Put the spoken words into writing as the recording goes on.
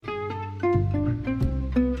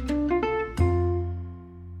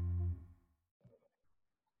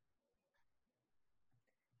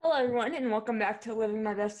everyone, and welcome back to Living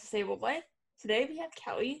My Best Disabled Life. Today we have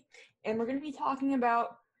Kelly, and we're going to be talking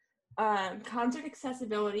about concert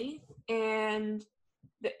accessibility and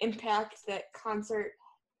the impact that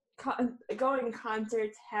going to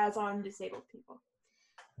concerts has on disabled people.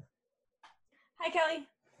 Hi, Kelly.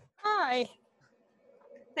 Hi.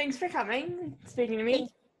 Thanks for coming, speaking to me.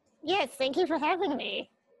 Yes, thank you for having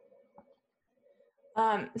me.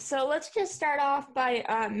 So let's just start off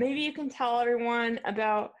by maybe you can tell everyone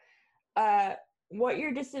about what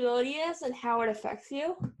your disability is and how it affects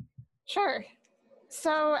you. Sure.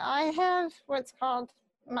 So I have what's called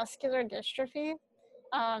muscular dystrophy.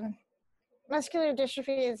 Muscular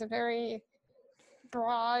dystrophy is a very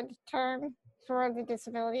broad term for the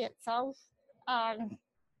disability itself.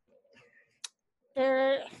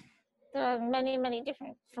 There are many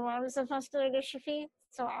different forms of muscular dystrophy.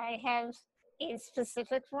 So I have a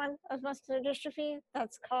specific form of muscular dystrophy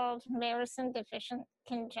that's called Marison deficient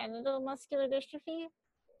congenital muscular dystrophy.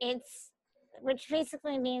 Which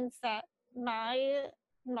basically means that my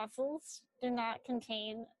muscles do not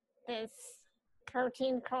contain this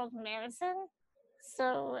protein called Marison.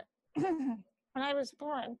 So when I was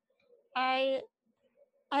born, I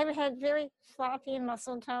had very floppy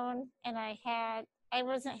muscle tone, and I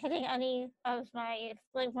wasn't hitting any of my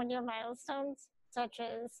 1-year milestones, such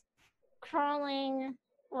as crawling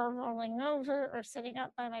or rolling over or sitting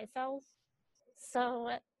up by myself.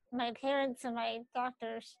 So my parents and my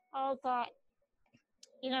doctors all thought,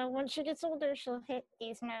 when she gets older, she'll hit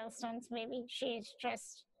these milestones. Maybe she's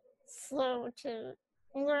just slow to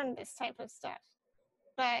learn this type of stuff.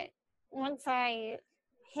 But once I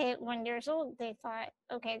hit 1 year old, they thought,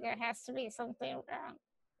 okay, there has to be something wrong.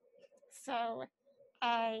 So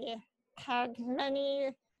I had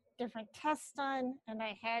many different tests done, and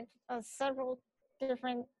I had several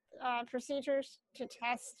different procedures to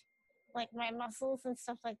test my muscles and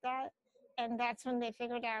stuff like that. And that's when they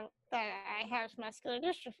figured out that I have muscular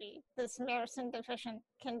dystrophy, this Marison deficient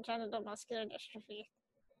congenital muscular dystrophy.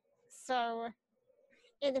 So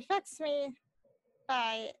it affects me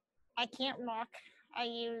by I can't walk. I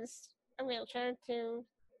use a wheelchair to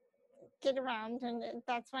get around, and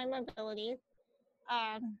that's my mobility.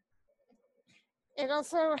 It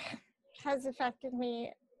also has affected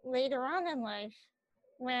me later on in life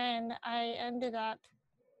when I ended up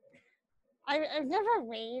I've never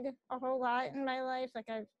weighed a whole lot in my life.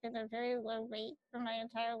 I've been a very low weight for my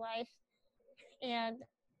entire life. And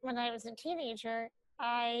when I was a teenager,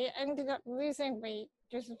 I ended up losing weight,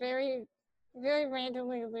 just very, very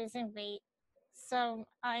randomly losing weight. So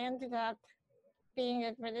I ended up being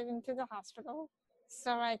admitted into the hospital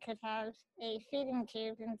so I could have a feeding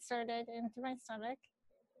tube inserted into my stomach.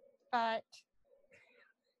 But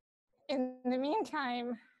in the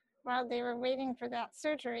meantime, while they were waiting for that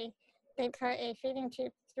surgery, they put a feeding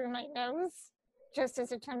tube through my nose just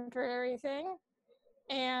as a temporary thing.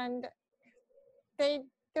 And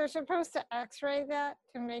they're supposed to x-ray that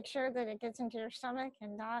to make sure that it gets into your stomach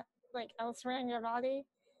and not elsewhere in your body.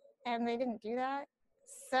 And they didn't do that.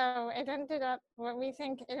 So it ended up, we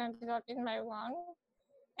think it ended up in my lung.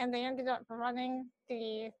 And they ended up running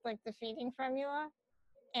the feeding formula,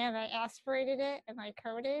 and I aspirated it and I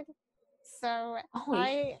coded. So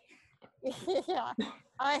I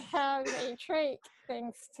have a trait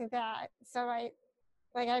thanks to that. So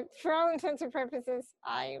for all intents and purposes,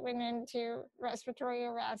 I went into respiratory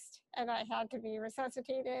arrest, and I had to be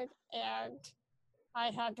resuscitated, and I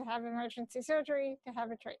had to have emergency surgery to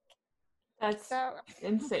have a trach. That's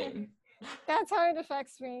insane. That's how it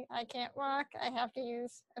affects me. I can't walk. I have to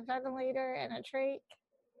use a ventilator and a trach.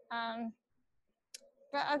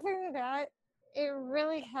 But other than that, it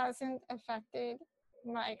really hasn't affected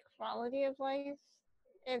my quality of life.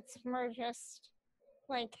 It's more just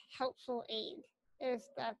helpful aid.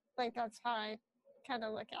 That's how I kind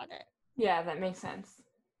of look at it. Yeah, that makes sense.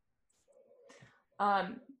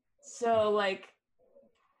 So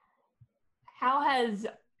how has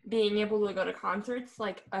being able to go to concerts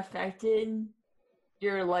affected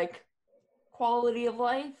your quality of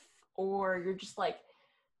life, or your just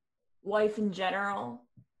life in general?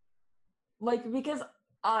 Because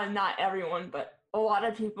not everyone, but a lot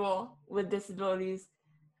of people with disabilities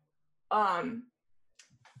can't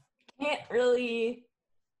really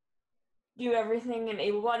do everything an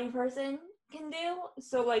able-bodied person can do.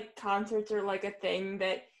 So concerts are a thing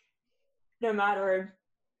that no matter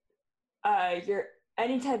your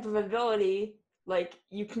any type of ability,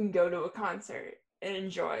 you can go to a concert and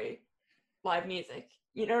enjoy live music.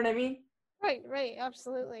 You know what I mean? Right,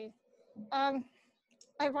 absolutely.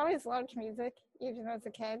 I've always loved music, even as a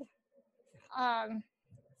kid.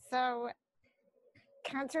 So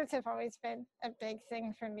concerts have always been a big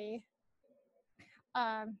thing for me.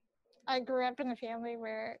 I grew up in a family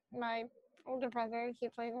where my older brother, he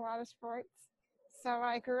played a lot of sports. So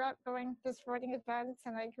I grew up going to sporting events,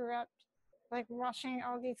 and I grew up like watching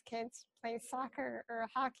all these kids play soccer or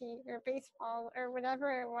hockey or baseball or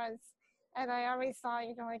whatever it was. And I always thought,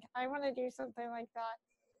 like, I want to do something like that.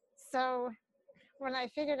 So when I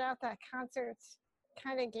figured out that concerts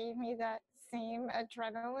kind of gave me that same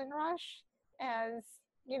adrenaline rush as,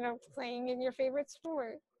 playing in your favorite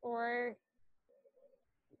sport or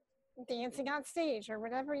dancing on stage or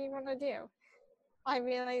whatever you want to do, I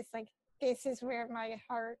realized like this is where my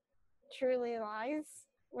heart truly lies,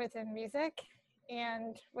 within music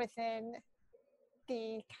and within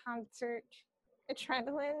the concert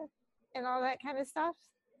adrenaline and all that kind of stuff.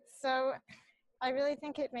 So I really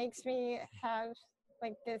think it makes me have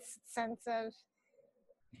like this sense of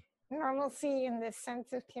normalcy and this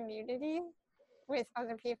sense of community with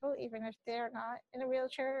other people, even if they're not in a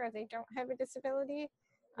wheelchair or they don't have a disability.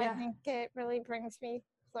 I think it really brings me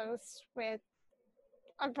close with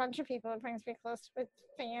a bunch of people. It brings me close with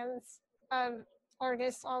fans of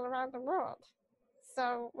artists all around the world.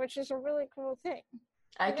 So, which is a really cool thing.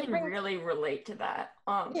 I can really relate to that.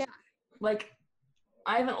 Yeah. Like,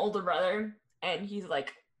 I have an older brother, and he's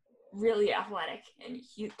like really athletic, and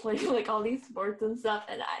he plays like all these sports and stuff.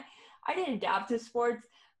 And I didn't adapt to sports,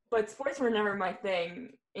 but sports were never my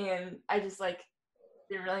thing, and I just like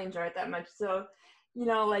didn't really enjoy it that much. So,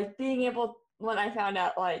 like being able, when I found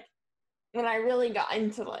out, like when I really got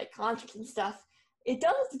into like concerts and stuff, it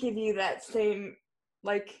does give you that same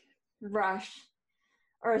like rush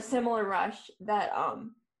or a similar rush that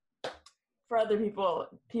for other people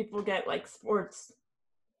get like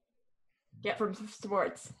get from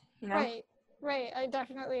sports, Right. I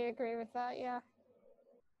definitely agree with that. Yeah.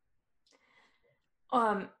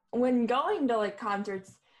 When going to like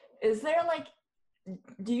concerts, is there like,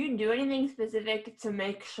 do you do anything specific to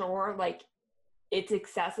make sure like it's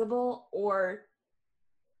accessible, or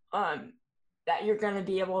that you're going to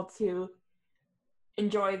be able to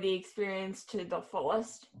enjoy the experience to the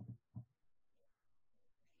fullest?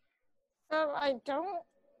 So I don't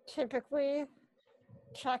typically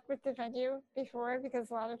check with the venue before,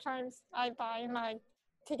 because a lot of times I buy my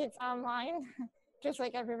tickets online, just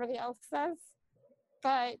like everybody else does.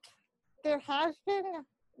 But there have been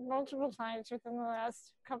multiple times within the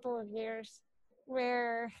last couple of years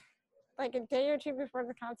where, like a day or two before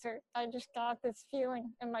the concert, I just got this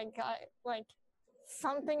feeling in my gut, like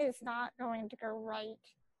something is not going to go right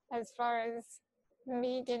as far as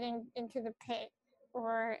me getting into the pit,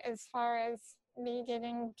 or as far as me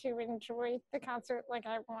getting to enjoy the concert like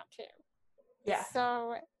I want to. Yeah.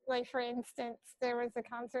 So, like for instance, there was a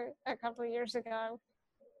concert a couple of years ago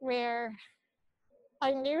where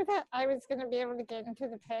I knew that I was going to be able to get into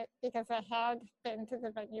the pit because I had been to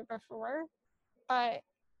the venue before, but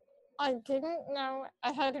I didn't know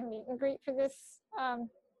I had a meet and greet for this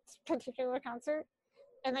particular concert,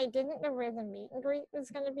 and I didn't know where the meet and greet was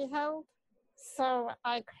going to be held. So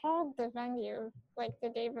I called the venue like the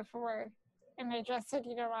day before, and I just said,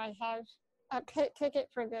 I have a pit ticket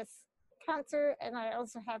for this concert, and I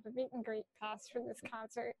also have a meet and greet pass for this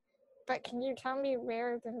concert. But can you tell me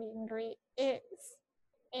where the meet and greet is?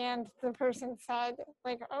 And the person said,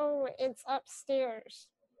 like, oh, it's upstairs.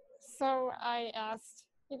 So I asked,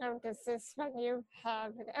 does this venue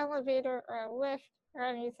have an elevator or a lift or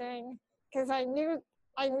anything? Because I knew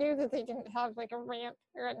that they didn't have like a ramp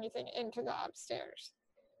or anything into the upstairs.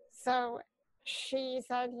 So she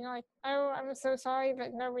said, like, oh, I'm so sorry,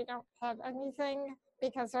 but no, we don't have anything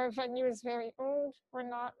because our venue is very old. We're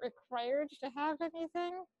not required to have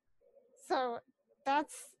anything. So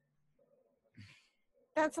that's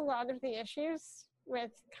a lot of the issues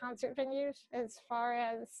with concert venues, as far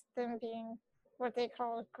as them being what they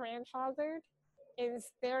call grandfathered,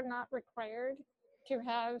 is they're not required to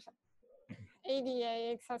have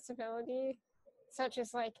ADA accessibility, such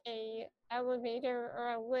as like a elevator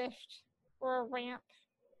or a lift or a ramp.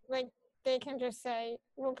 Like they can just say,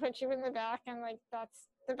 we'll put you in the back, and like that's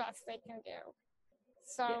the best they can do.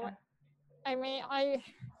 So yeah. I mean, I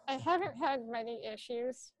haven't had many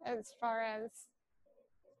issues as far as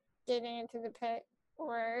getting into the pit,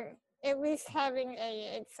 or at least having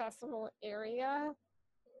a accessible area.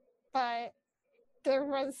 But there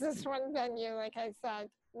was this one venue, like I said,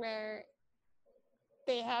 where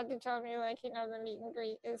they had to tell me, like, the meet and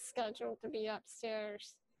greet is scheduled to be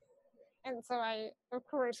upstairs. And so I, of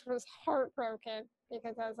course, was heartbroken,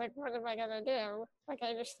 because I was like, what am I going to do? Like,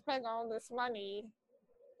 I just spent all this money.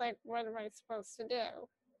 Like, what am I supposed to do?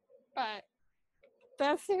 But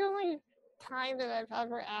that's the time that I've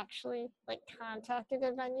ever actually like contacted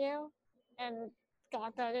a venue and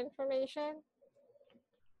got that information.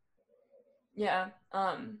 Yeah.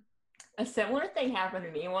 A similar thing happened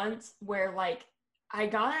to me once where like I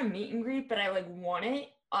got a meet and greet, but I like won it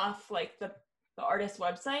off like the artist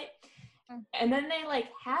website. And then they like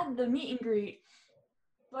had the meet and greet,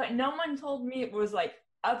 but no one told me it was like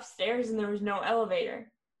upstairs and there was no elevator.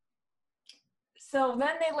 So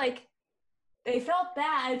then they felt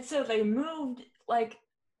bad, so they moved. Like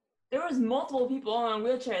there was multiple people on a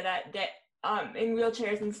wheelchair that in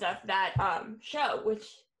wheelchairs and stuff that show, which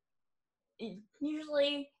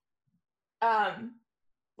usually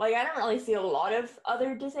like I don't really see a lot of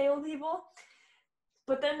other disabled people.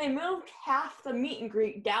 But then they moved half the meet and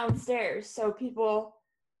greet downstairs, so people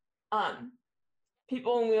in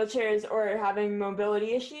wheelchairs or having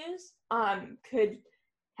mobility issues could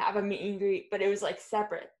have a meet and greet, but it was like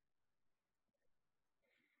separate.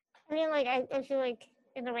 I mean, like, I feel like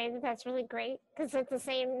in a way that that's really great because it's the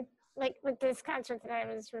same, like, with this concert that I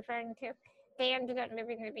was referring to, they ended up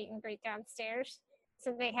moving the meet and greet downstairs.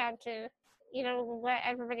 So they had to, let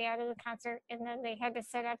everybody out of the concert and then they had to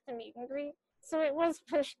set up the meet and greet. So it was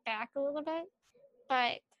pushed back a little bit,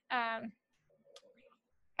 but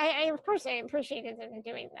I of course, I appreciated them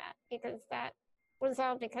doing that because that was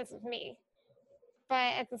all because of me.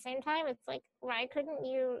 But at the same time, it's like, why couldn't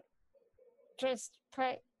you just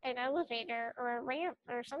put an elevator or a ramp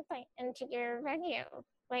or something into your venue?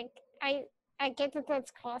 Like, I get that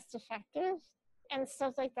that's cost effective and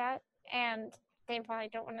stuff like that, and they probably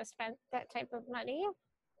don't want to spend that type of money.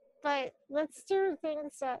 But let's do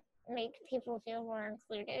things that make people feel more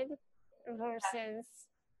included versus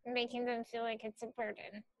making them feel like it's a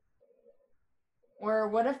burden. Or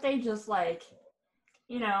what if they just like,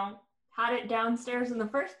 had it downstairs in the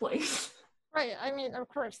first place? Right. I mean, of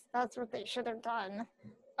course, that's what they should have done.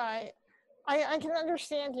 But I can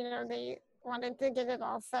understand, they wanted to get it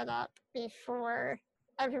all set up before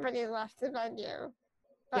everybody left the venue.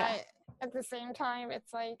 But Yeah. at the same time,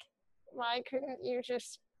 it's like, why couldn't you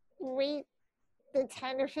just wait the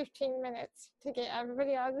 10 or 15 minutes to get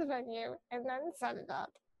everybody out of the venue and then set it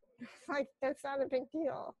up? Like, that's not a big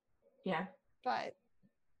deal. Yeah. But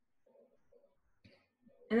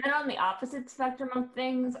And then on the opposite spectrum of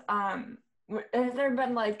things, has there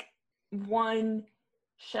been like one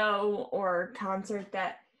show or concert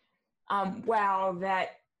that, wow,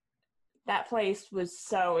 that place was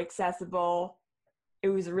so accessible, it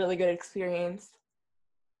was a really good experience?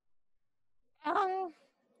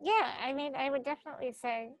 yeah, I mean, I would definitely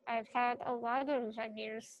say I've had a lot of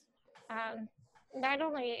venues, not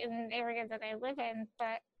only in the area that I live in,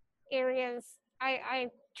 but areas I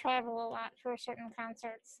travel a lot for certain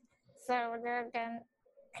concerts. So there have been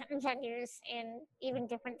venues in even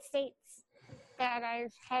different states that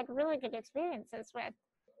I've had really good experiences with,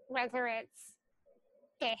 whether it's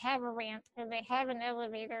they have a ramp or they have an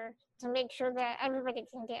elevator to make sure that everybody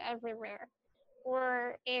can get everywhere,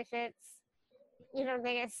 or if it's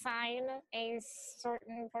they assign a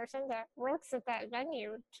certain person that works at that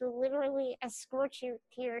venue to literally escort you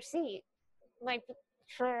to your seat, like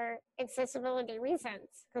for accessibility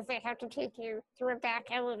reasons, because they have to take you through a back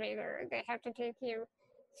elevator. They have to take you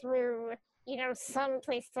through, some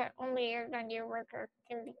place that only a venue worker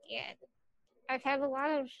can be in. I've had a lot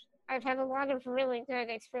of I've had a lot of really good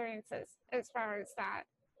experiences as far as that,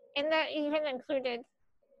 and that even included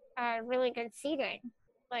really good seating,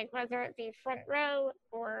 like whether it be front row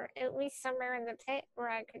or at least somewhere in the pit where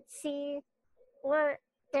I could see. Or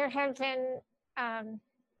there have been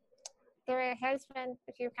there has been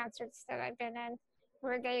a few concerts that I've been in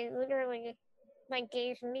where they literally like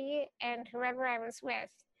gave me and whoever I was with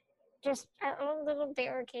just our own little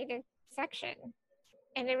barricaded section,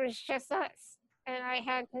 and it was just us. And I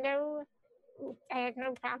had no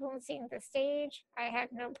problem seeing the stage. I had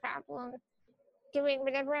no problem doing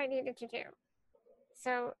whatever I needed to do.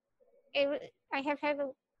 So I have had a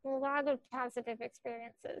lot of positive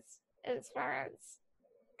experiences as far as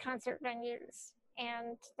concert venues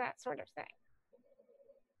and that sort of thing.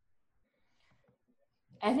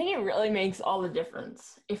 I think it really makes all the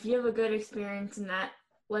difference. If you have a good experience in that,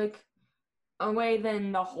 like, a way,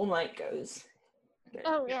 then the whole night goes good.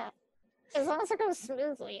 Oh, yeah. As long as it goes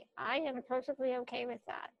smoothly, I am perfectly okay with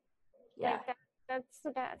that. Yeah. Like, that's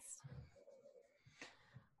the best.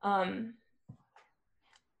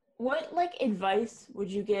 What, like, advice would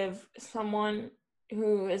you give someone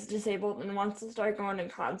who is disabled and wants to start going to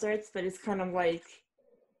concerts, but is kind of, like,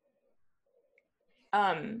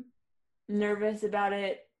 nervous about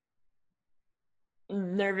it,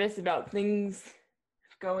 nervous about things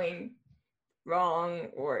going wrong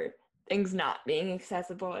or things not being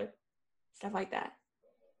accessible or stuff like that?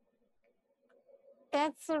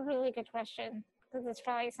 That's a really good question because it's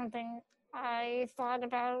probably something I thought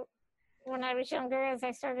about when I was younger as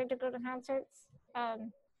I started to go to concerts,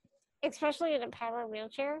 especially in a power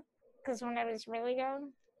wheelchair. Because when I was really young,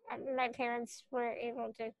 my parents were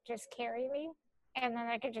able to just carry me, and then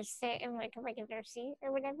I could just sit in like a regular seat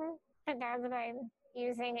or whatever. But now that I'm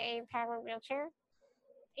using a power wheelchair,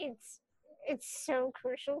 it's it's so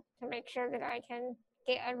crucial to make sure that I can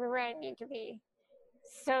get everywhere I need to be.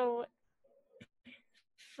 So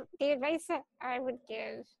the advice that I would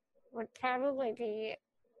give would probably be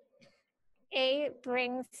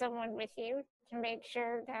bring someone with you to make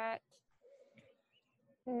sure that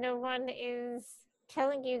no one is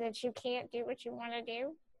telling you that you can't do what you want to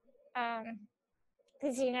do.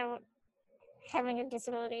 Because, having a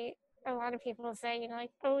disability, a lot of people say,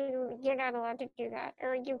 like, oh, you're not allowed to do that,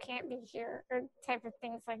 or you can't be here, or type of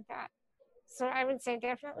things like that. So I would say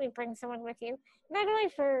definitely bring someone with you, not only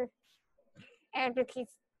for advocacy,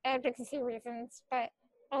 advocacy reasons, but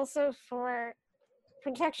also for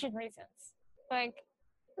protection reasons. Like,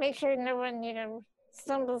 make sure no one,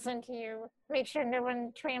 stumbles into you, make sure no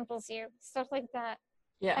one tramples you, stuff like that.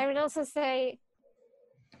 Yeah. I would also say,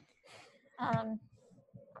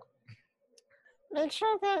 make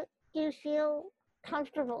sure that you feel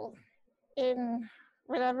comfortable in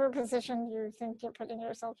whatever position you think you're putting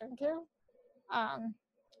yourself into. Um,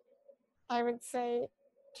 I would say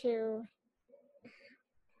to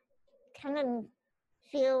kind of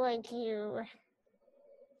feel like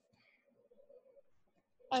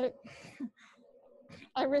I,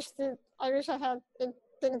 I wish I had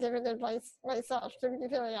been given advice myself, to be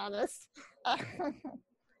very honest.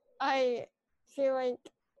 I feel like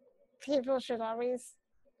people should always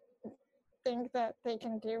think that they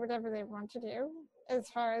can do whatever they want to do as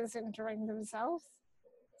far as enjoying themselves.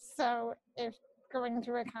 So if going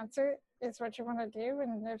to a concert is what you want to do,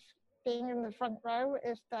 and if being in the front row,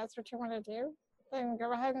 if that's what you want to do, then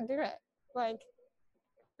go ahead and do it. Like,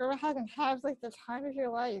 go ahead and have like the time of your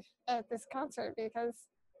life at this concert, because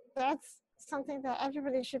that's something that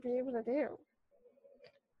everybody should be able to do.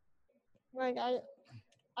 Like,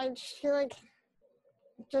 I just feel like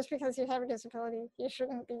just because you have a disability, you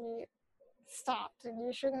shouldn't be stopped, and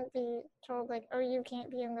you shouldn't be told like, oh, you can't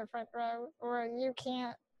be in the front row, or you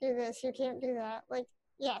can't do this, you can't do that. Like,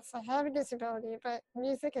 yes, I have a disability, but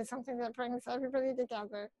music is something that brings everybody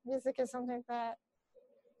together. Music is something that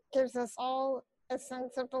gives us all a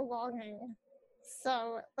sense of belonging.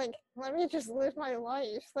 So, like, let me just live my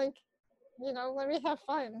life. Like, let me have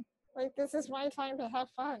fun. Like, this is my time to have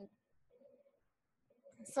fun.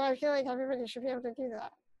 So I feel like everybody should be able to do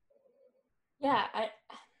that. Yeah,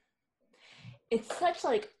 it's such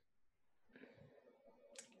like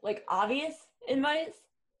obvious advice,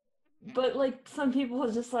 but like some people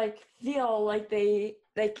just like feel like they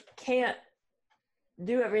can't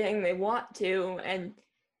do everything they want to, and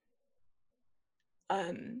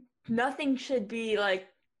nothing should be like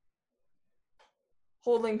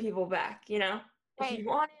holding people back, If you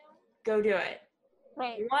want to, go do it.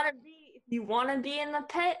 Right. If you want to be in the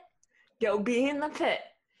pit, go be in the pit.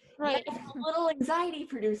 Right. Yeah, it's a little anxiety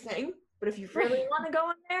producing, but if you really want to go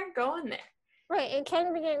in there, go in there. Right, it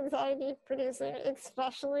can be anxiety producing,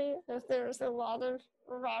 especially if there's a lot of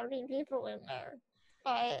rowdy people in there.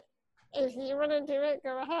 But if you want to do it,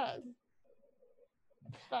 go ahead.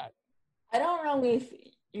 But I don't know if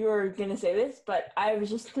you're gonna say this, but I was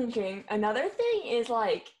just thinking another thing is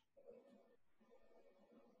like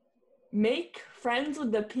make friends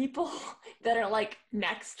with the people that are like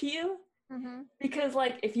next to you. mm-hmm. Because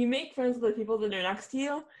like if you make friends with the people that are next to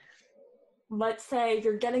you, let's say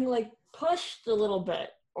you're getting like pushed a little bit,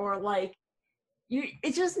 or like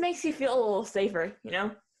it just makes you feel a little safer,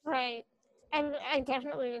 Right. I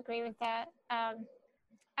definitely agree with that.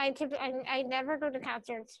 I never go to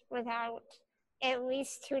concerts without at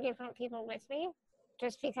least two different people with me,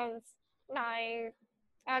 just because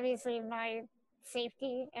obviously my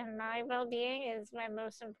safety and my well-being is my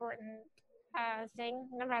most important thing,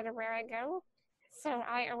 no matter where I go. So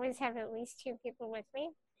I always have at least two people with me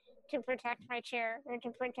to protect my chair, or to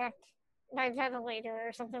protect my ventilator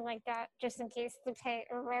or something like that, just in case the pit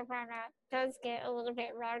or wherever I'm at does get a little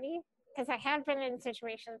bit rowdy, because I have been in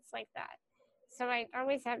situations like that. So I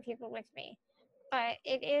always have people with me. But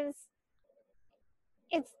it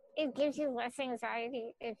gives you less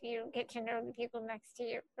anxiety if you get to know the people next to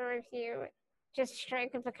you, or if you just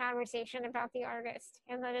strike up a conversation about the artist,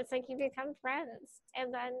 and then it's like you become friends,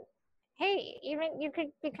 and then hey, even you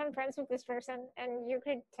could become friends with this person, and you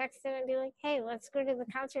could text them and be like, hey, let's go to the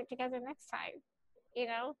concert together next time.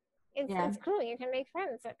 It's cool. You can make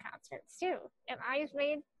friends at concerts too, and I've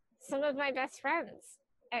made some of my best friends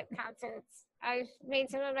at concerts. I've made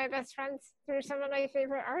some of my best friends through some of my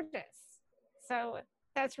favorite artists. So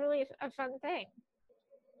that's really a fun thing.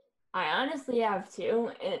 I honestly have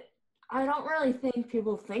too. I don't really think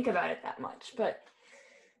people think about it that much, but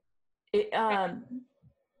it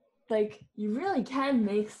like you really can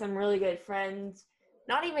make some really good friends,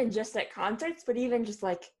 not even just at concerts, but even just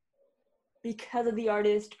like because of the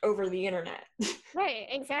artist over the internet. Right,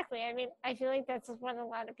 exactly. I mean, I feel like that's what a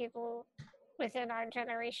lot of people within our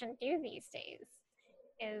generation do these days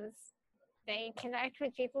is they connect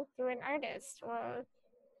with people through an artist or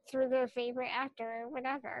through their favorite actor or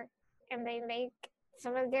whatever, and they make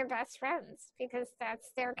some of their best friends because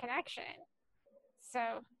that's their connection. So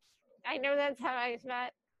I know that's how I've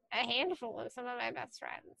met a handful of some of my best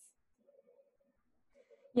friends.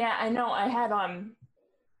 Yeah, I know. I had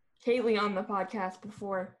Kaylee on the podcast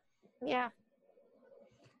before. Yeah.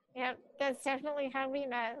 Yep, that's definitely how we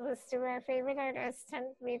met, was through our favorite artist, and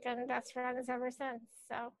we've been best friends ever since.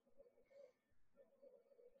 So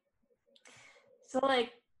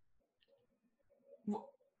like,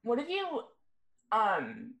 what have you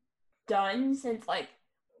done since like,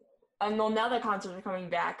 well now the concerts are coming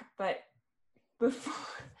back, but before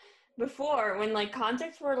before when like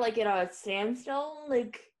concerts were like at a standstill,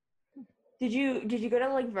 like did you go to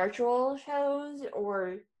like virtual shows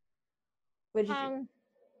or what did you?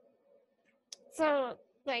 So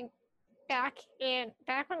like back when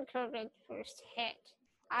COVID first hit,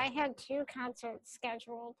 I had 2 concerts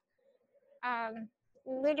scheduled,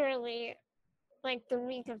 literally like the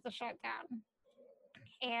week of the shutdown,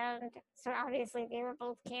 and so obviously they were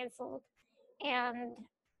both canceled, and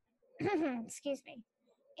excuse me,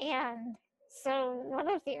 and so one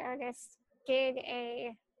of the artists did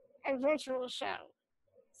a virtual show,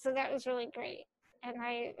 so that was really great, and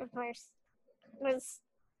I of course was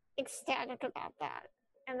ecstatic about that,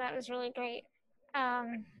 and that was really great.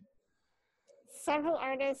 Um, Several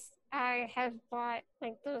artists I have bought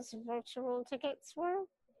like those virtual tickets for,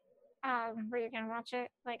 where you can watch it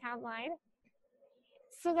like online.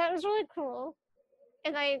 So that was really cool,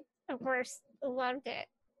 and I of course loved it,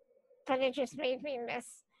 but it just made me miss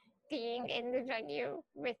being in the venue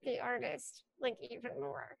with the artist like even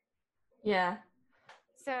more. Yeah.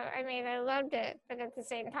 So I mean, I loved it, but at the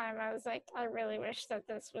same time, I was like, I really wish that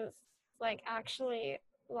this was like actually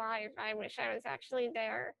live. I wish I was actually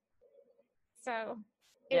there. So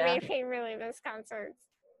it Yeah, made me really miss concerts.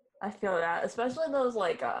 I feel that, especially those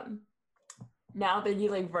like now they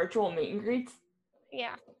do like virtual meet and greets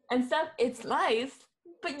Yeah, and stuff. It's nice,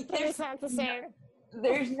 but but it's not the same.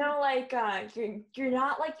 there's no like you're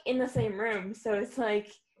not like in the same room, so it's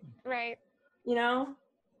like Right, you know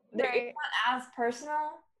it's right. not as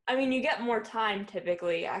personal. I mean, you get more time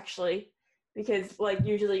typically actually because like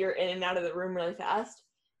usually you're in and out of the room really fast,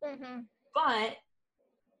 Hmm. but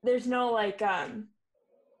there's no like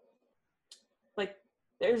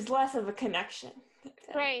there's less of a connection.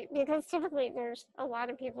 Right, because typically there's a lot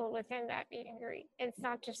of people within that meet and greet. It's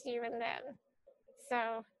not just you and them.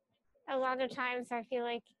 So a lot of times I feel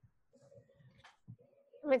like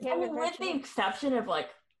I within the mean, with the virtual, exception of like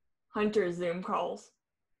Hunter's Zoom calls,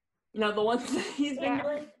 the ones that he's been yeah,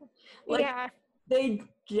 doing, like yeah, they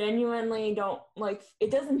genuinely don't like.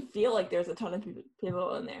 It doesn't feel like there's a ton of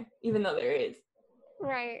people in there, even though there is.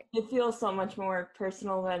 right, It feels so much more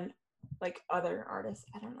personal than like other artists.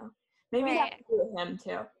 I don't know. Maybe it has right. to do with him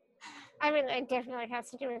too. I mean, it definitely has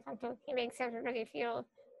to do with something. He makes everybody feel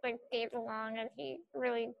like they belong, and he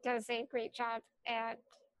really does a great job at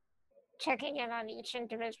checking in on each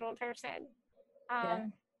individual person. Yeah.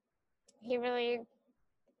 Um, he really,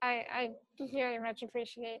 I very much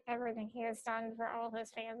appreciate everything he has done for all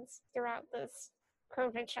his fans throughout this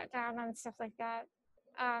COVID shutdown and stuff like that.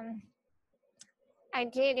 Um, I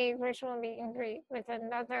did a virtual meet and greet with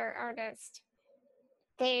another artist.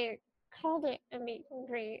 They called it a meet and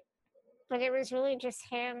greet, but it was really just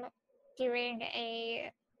him doing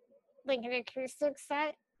an acoustic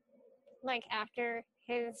set like after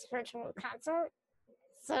his virtual concert.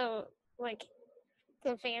 So like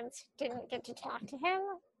the fans didn't get to talk to him.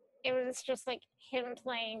 It was just like him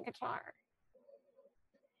playing guitar.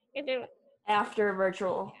 It, After a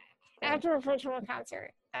virtual thing. after a virtual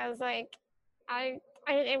concert, I was like, I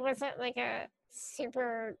it wasn't like a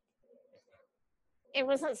super. It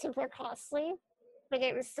wasn't super costly, but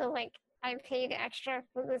it was still like I paid extra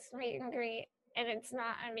for this meet and greet, and it's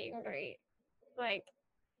not a meet and greet. Like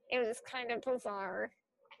it was kind of bizarre,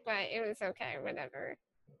 but it was okay, whatever.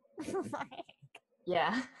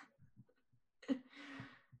 Yeah.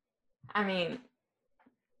 I mean,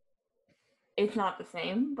 it's not the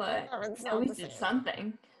same, but No, it's at not the least it's same.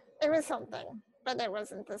 something. It was something. but it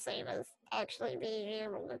wasn't the same as actually being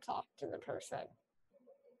able to talk to the person.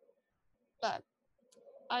 But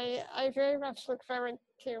I very much look forward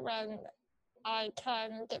to when I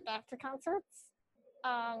can get back to concerts.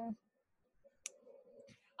 Um,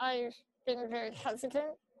 I've been very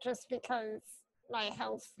hesitant just because my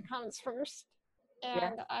health comes first,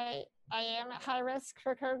 Yeah. and I am at high risk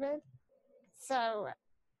for COVID. So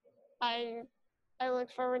I I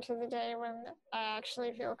look forward to the day when I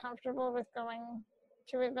actually feel comfortable with going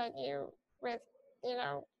to a venue with, you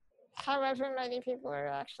know, however many people are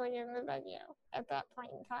actually in the venue at that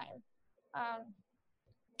point in time. Um,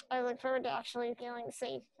 I look forward to actually feeling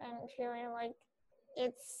safe and feeling like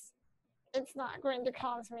it's it's not going to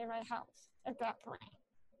cause me my health at that point.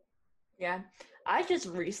 Yeah. I just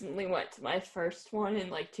recently went to my first one in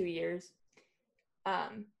like 2 years.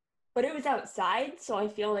 Um, but it was outside, so I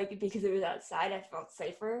feel like because it was outside, I felt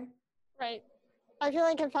safer. Right. I feel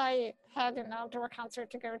like if I had an outdoor concert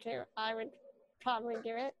to go to, I would probably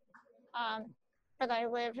do it. Um, but I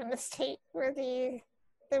live in a state where the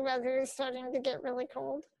weather is starting to get really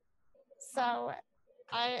cold, so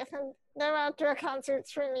I no outdoor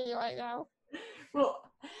concerts for me right now.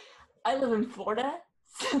 Well, I live in Florida,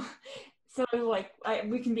 so like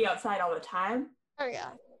we can be outside all the time. Oh yeah,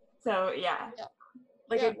 So yeah, yeah,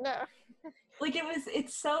 like yeah. No,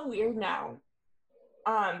 it's so weird now.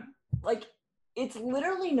 Um, like it's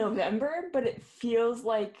literally November, but it feels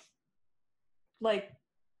like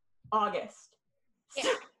August. yeah,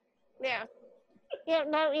 yeah, yeah.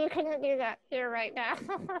 No, you couldn't do that here right now.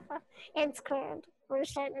 It's cold. We're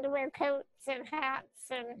starting to wear coats and hats,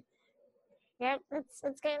 and yep,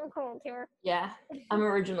 it's getting cold here. Yeah, I'm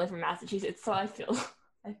originally from Massachusetts, so I feel.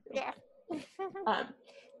 Yeah. Um,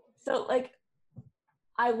 so like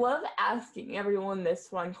I love asking everyone this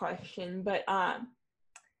one question, but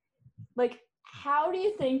like how do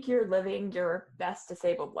you think you're living your best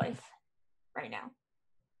disabled life right now?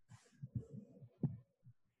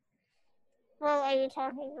 Well, are you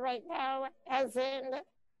talking right now as in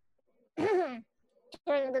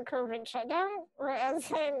during the COVID shutdown, or as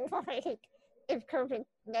in like if COVID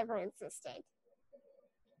never existed?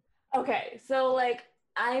 Okay, so like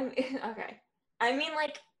I'm okay. I mean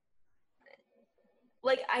like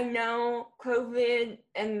I know COVID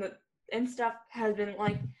and stuff has been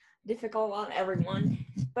like difficult on everyone,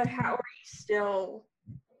 but how are you still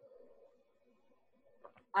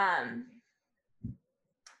um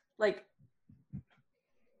like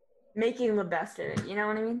making the best of it? You know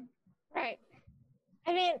what I mean? Right.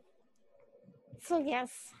 I mean, so yes,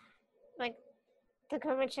 like the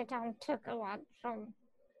COVID shutdown took a lot from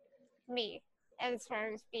me as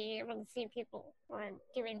far as being able to see people or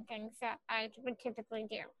doing things that I would typically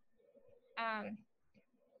do. Um,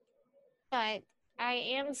 but I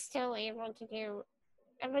am still able to do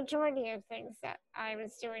a majority of things that I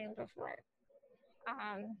was doing before.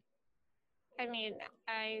 Um, I mean,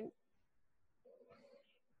 I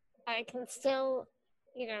can still,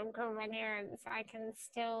 go run errands. I can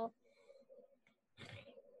still.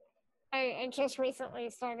 I just recently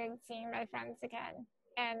started seeing my friends again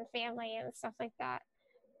and family and stuff like that.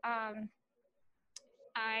 Um,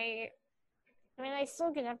 I, I mean, I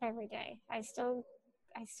still get up every day. I still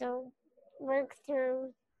work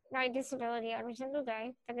through my disability every single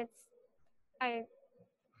day. But I,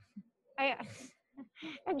 I,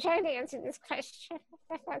 I'm trying to answer this question.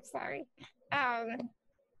 I'm sorry. Um,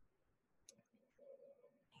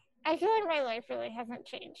 I feel like my life really hasn't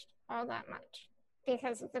changed all that much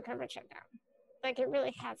because of the COVID shutdown. Like it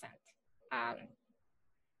really hasn't. Um,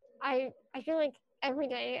 I feel like every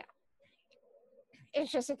day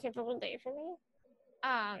is just a typical day for me.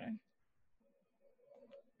 Um,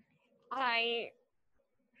 I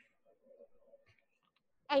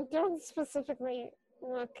I don't specifically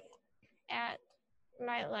look at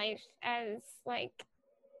my life as like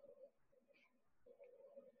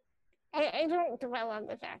I don't dwell on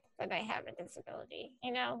the fact that I have a disability.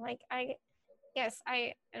 Like yes,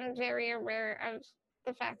 I am very aware of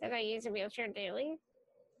the fact that I use a wheelchair daily,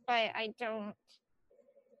 but I don't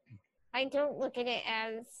look at it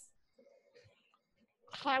as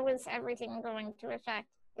how is everything going to affect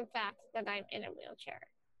the fact that I'm in a wheelchair.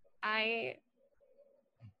 I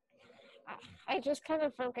I just kind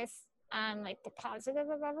of focus on like the positive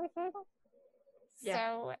of everything. Yeah.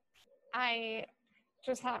 So I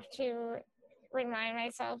just have to remind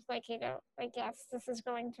myself, like, like, yes, this is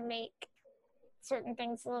going to make certain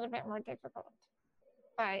things a little bit more difficult,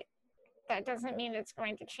 but that doesn't mean it's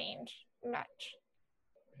going to change much.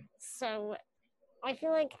 So I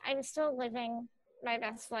feel like I'm still living my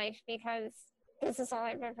best life because this is all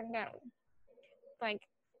I've ever known. Like,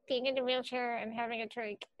 being in a wheelchair and having a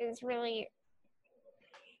trach is really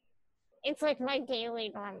it's like my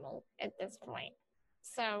daily normal at this point.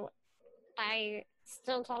 So I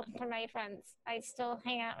still talk to my friends. I still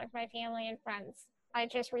hang out with my family and friends. I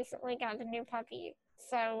just recently got a new puppy.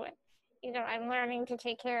 So, I'm learning to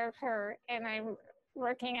take care of her and I'm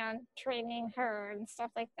working on training her and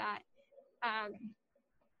stuff like that. Um,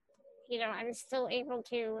 I'm still able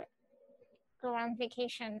to go on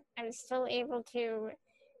vacation. I'm still able to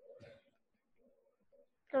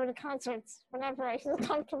go to concerts whenever I feel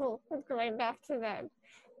comfortable with going back to them.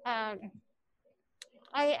 Um,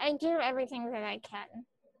 I do everything that I can.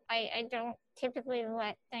 I don't typically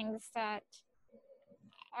let things that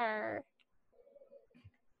are,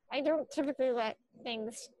 I don't typically let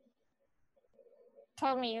things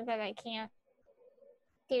tell me that I can't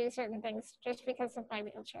do certain things just because of my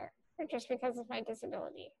wheelchair or just because of my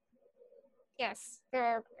disability. Yes, there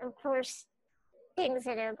are, of course, things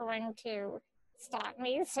that are going to stop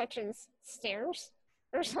me, such as stairs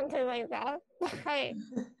or something like that. I,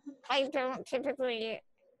 I don't typically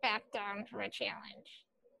back down from a challenge.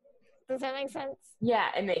 Does that make sense? Yeah,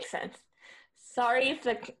 it makes sense. Sorry if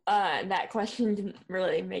the that question didn't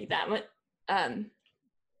really make that much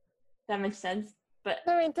sense, but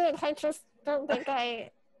No, it did. I just don't think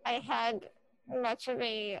I had much of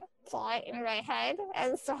a thought in my head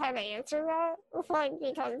as to how to answer that. Like,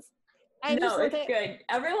 because I just no, look it's at, good.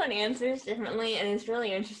 Everyone answers differently, and it's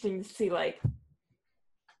really interesting to see like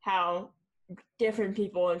how different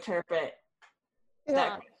people interpret that.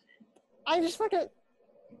 yeah, I just look at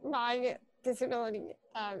my disability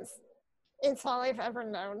as it's all I've ever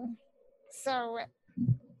known. So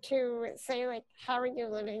to say like, how are you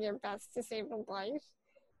living your best disabled life?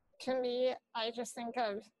 To me, I just think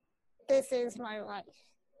of this is my life.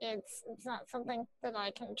 It's not something that I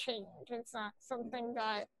can change. It's not something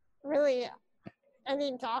that really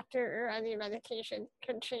any doctor or any medication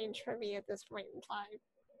can change for me at this point in time.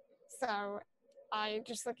 So I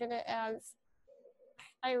just look at it as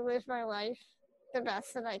I live my life the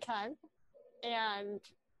best that I can, and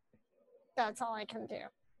that's all I can do.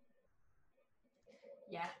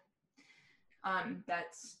 Yeah,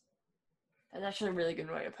 that's actually a really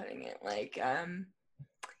good way of putting it. Like,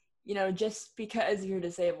 just because you're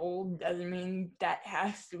disabled doesn't mean that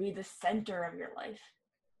has to be the center of your life.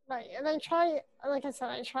 Right. And I try, like I said,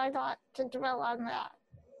 I try not to dwell on that.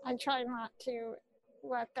 I try not to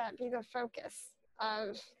let that be the focus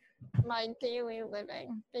of my daily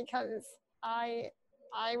living because I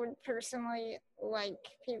I would personally like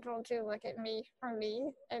people to look at me for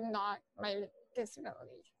me and not my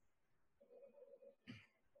disability.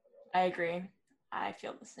 I agree. I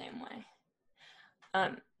feel the same way.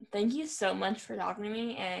 Um, Thank you so much for talking to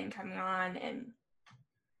me and coming on and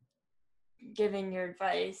giving your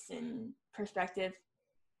advice and perspective.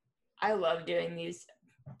 I love doing these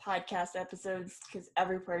podcast episodes because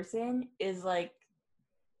every person is like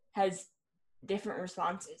has different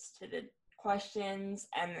responses to the questions,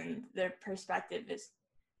 and then their perspective is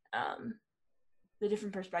the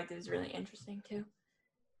different perspective is really interesting too.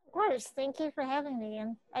 Of course, thank you for having me,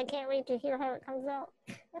 and I can't wait to hear how it comes out.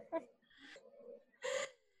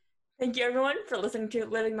 Thank you everyone for listening to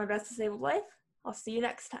Living My Best Disabled Life. I'll see you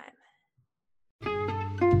next time.